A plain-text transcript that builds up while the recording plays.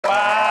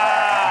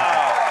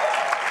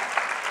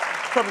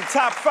From the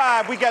top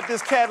 5, we got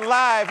this cat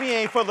live. He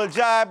ain't for the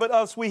jive, but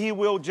us, he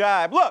will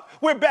jive. Look,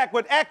 we're back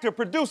with actor,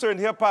 producer, and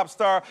hip-hop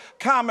star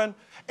Common.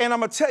 And I'm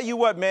gonna tell you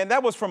what, man,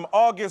 that was from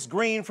August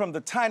Green from the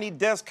Tiny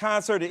Desk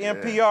concert at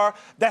NPR.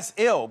 That's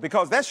ill,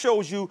 because that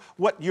shows you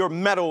what your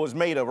metal is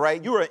made of,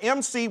 right? You're an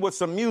MC with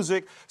some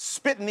music,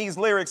 spitting these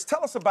lyrics.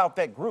 Tell us about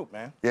that group,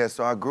 man. Yeah,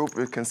 so our group,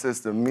 it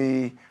consists of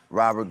me,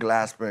 Robert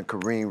Glasper, and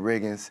Kareem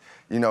Riggins.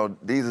 You know,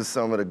 these are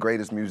some of the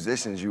greatest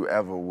musicians you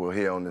ever will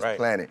hear on this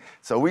planet.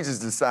 So we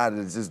just decided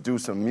to just do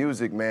some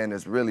music, man,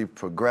 that's really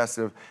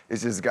progressive.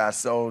 It's just got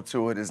soul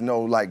to it. There's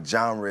no, like,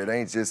 genre. It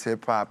ain't just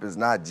hip-hop. It's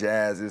not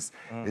jazz. It's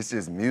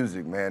just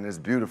music, man. It's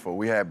beautiful.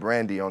 We had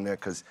Brandy on there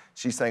because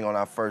she sang on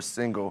our first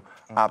single,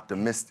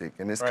 Optimistic.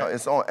 And it's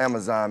on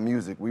Amazon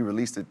Music. We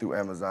released it through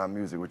Amazon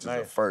Music, which is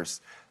a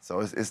first.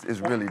 So it's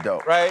really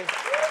dope. Right.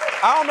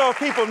 I don't know if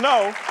people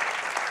know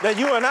that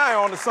you and I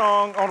are on the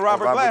song on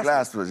Robert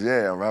Glasper.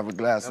 Yeah, Robert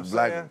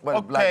Glasper,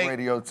 Black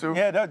Radio too.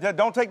 Yeah,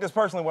 don't take this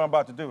personally what I'm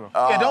about to do.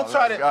 Yeah, don't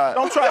try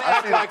to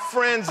act like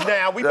friends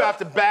now. We about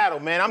to battle,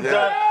 man. I'm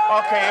done.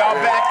 Okay, y'all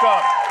back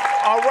up.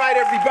 All right,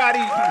 everybody,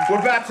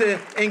 we're about to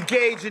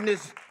engage in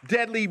this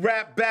deadly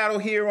rap battle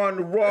here on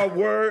the Raw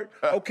Word.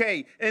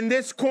 Okay, in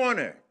this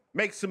corner,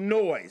 make some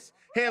noise.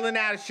 Hailing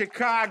out of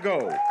Chicago,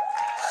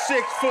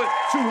 6 foot,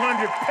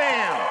 200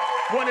 pounds.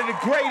 One of the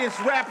greatest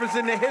rappers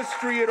in the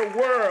history of the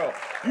world.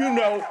 You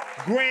know,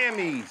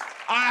 Grammys,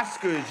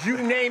 Oscars, you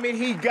name it,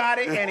 he got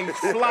it, and he's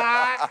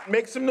fly.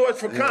 Make some noise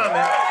for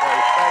Common.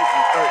 Thank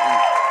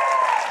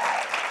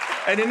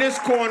you. And in this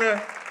corner,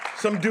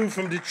 some dude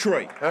from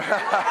Detroit. You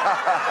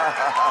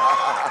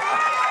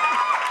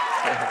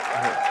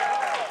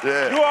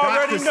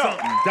already know.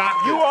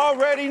 You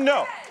already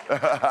know.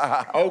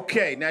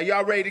 Okay, now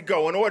y'all ready to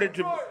go. In order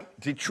to,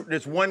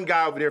 there's one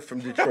guy over there from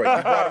Detroit.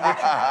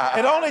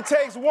 It only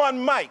takes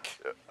one mic.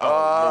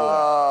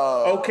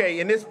 Okay,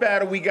 in this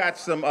battle, we got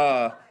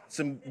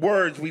some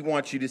words we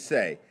want you to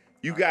say.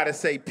 You gotta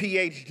say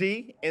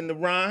PhD in the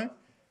rhyme.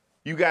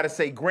 You gotta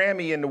say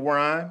Grammy in the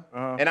rhyme.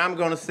 And I'm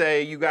gonna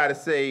say, you gotta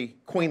say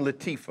Queen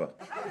Latifah.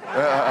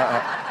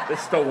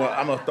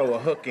 I'm gonna throw a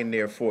hook in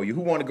there for you.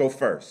 Who wanna go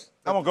first?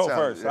 I'm gonna go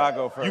first. I'll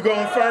go first. You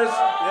going first?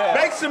 Yeah.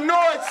 Make some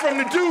noise from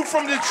the dude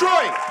from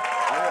Detroit.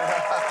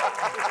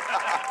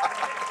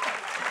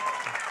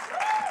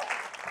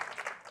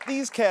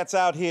 These cats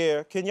out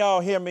here, can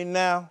y'all hear me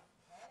now?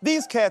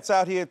 These cats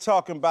out here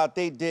talking about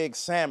they dig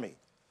Sammy.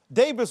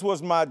 Davis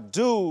was my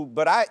dude,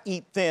 but I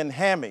eat thin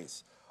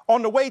hammies.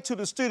 On the way to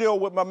the studio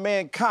with my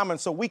man Common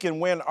so we can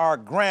win our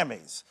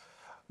Grammys.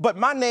 But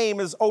my name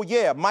is,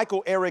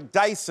 Michael Eric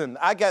Dyson.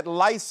 I got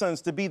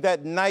licensed to be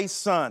that nice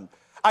son.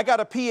 I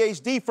got a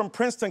PhD from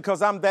Princeton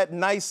because I'm that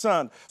nice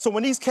son. So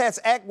when these cats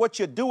act what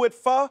you do it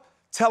for,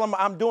 tell them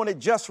I'm doing it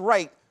just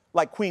right,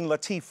 like Queen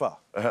Latifah.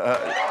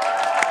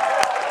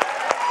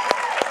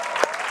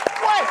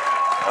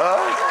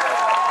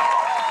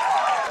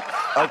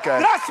 Okay.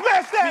 Did I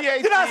smash that?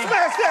 PhD, Did I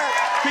smash that?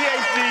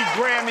 PhD,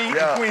 Grammy,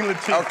 and Queen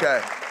Latifah. Okay.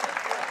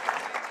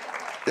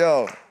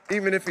 Yo,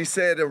 even if he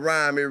said the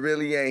rhyme, it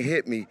really ain't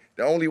hit me.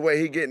 The only way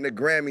he getting the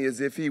Grammy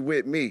is if he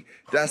with me.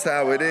 That's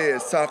how it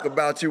is. Talk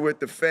about you with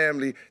the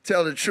family.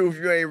 Tell the truth,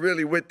 you ain't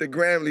really with the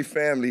Grammy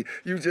family.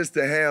 You just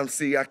a ham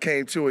C I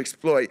came to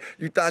exploit.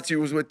 You thought you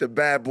was with the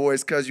bad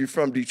boys cause you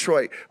from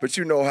Detroit, but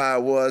you know how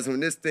it was. When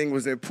this thing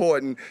was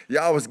important,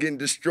 y'all was getting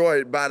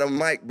destroyed by the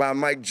mic, by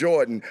Mike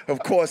Jordan.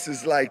 Of course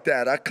it's like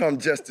that. I come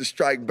just to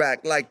strike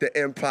back like the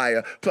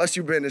Empire. Plus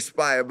you been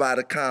inspired by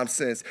the common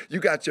sense. You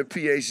got your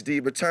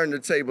PhD, but turn the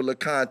table of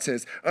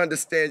contents.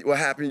 Understand what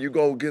happened, you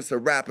go against a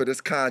rapper that's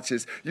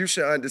conscious. You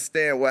should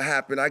understand what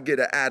happened. I get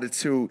an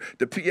attitude.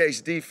 The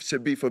PhD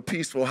should be for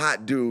peaceful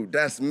hot dude.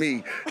 That's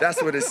me.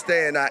 That's what it's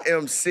stand. I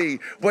MC.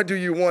 What do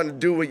you want to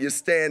do when you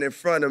stand in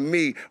front of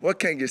me? What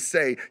can you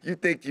say? You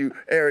think you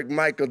Eric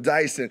Michael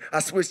Dyson.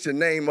 I switched your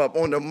name up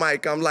on the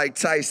mic. I'm like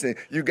Tyson.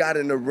 You got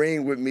in the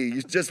ring with me.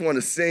 You just want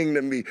to sing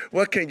to me.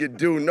 What can you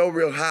do? No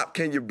real hop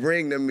can you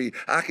bring to me.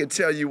 I can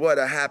tell you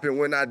what'll happen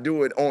when I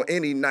do it on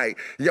any night.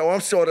 Yo,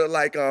 I'm sort of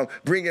like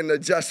bringing the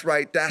just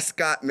right. That's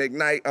Scott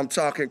McKnight. I'm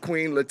talking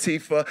Queen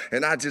Latifah,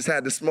 and I just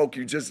had to smoke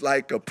you just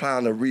like a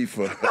pound of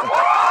reefer. Now,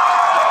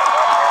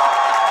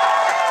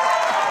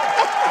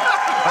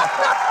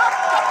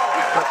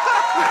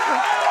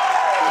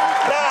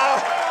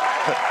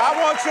 I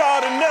want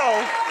y'all to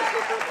know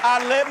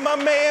I let my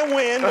man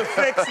win. The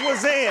fix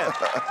was in.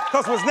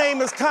 Because his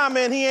name is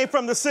Common, he ain't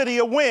from the city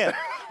of Wynn.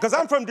 Because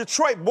I'm from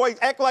Detroit, boy,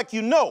 act like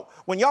you know.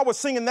 When y'all was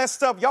singing that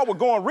stuff, y'all were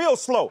going real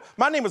slow.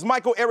 My name is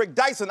Michael Eric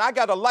Dyson. I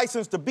got a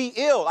license to be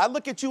ill. I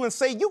look at you and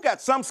say, you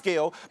got some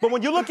skill. But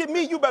when you look at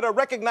me, you better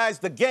recognize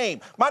the game.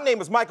 My name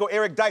is Michael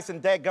Eric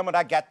Dyson. Dadgummit,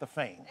 I got the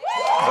fame.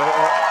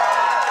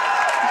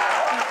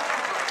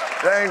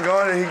 Dang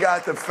on it, he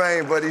got the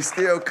fame, but he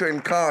still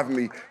couldn't carve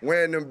me.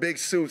 Wearing them big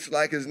suits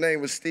like his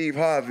name was Steve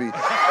Harvey. What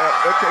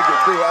can you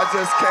do? I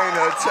just came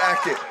to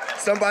attack it.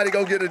 Somebody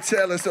go get a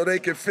tailor so they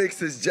can fix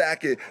his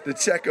jacket, the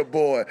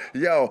checkerboard.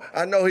 Yo,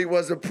 I know he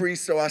was a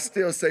priest, so I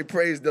still say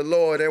praise the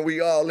Lord, and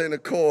we all in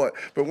accord.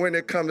 But when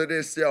it comes to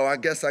this, yo, I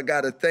guess I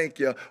gotta thank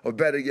you, or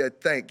better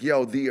yet, thank,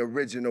 yo, the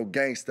original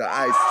gangster,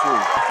 Ice-T.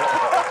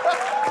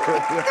 Give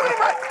me the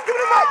mic! Give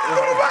me the mic! Give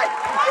me the mic!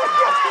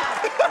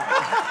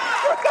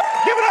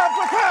 Give it up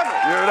for Common!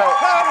 Give it up.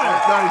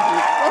 Thank you.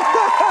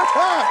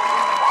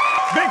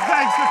 Big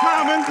thanks to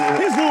Common.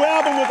 His new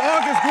album with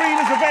August Green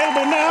is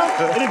available now.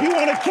 And if you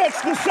want to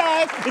catch the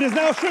side, it is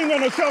now streaming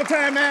on the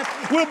Showtime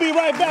app. We'll be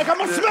right back. I'm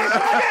going to smash it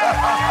again.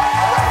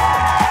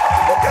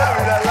 You got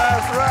me that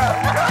last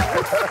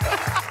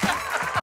rap.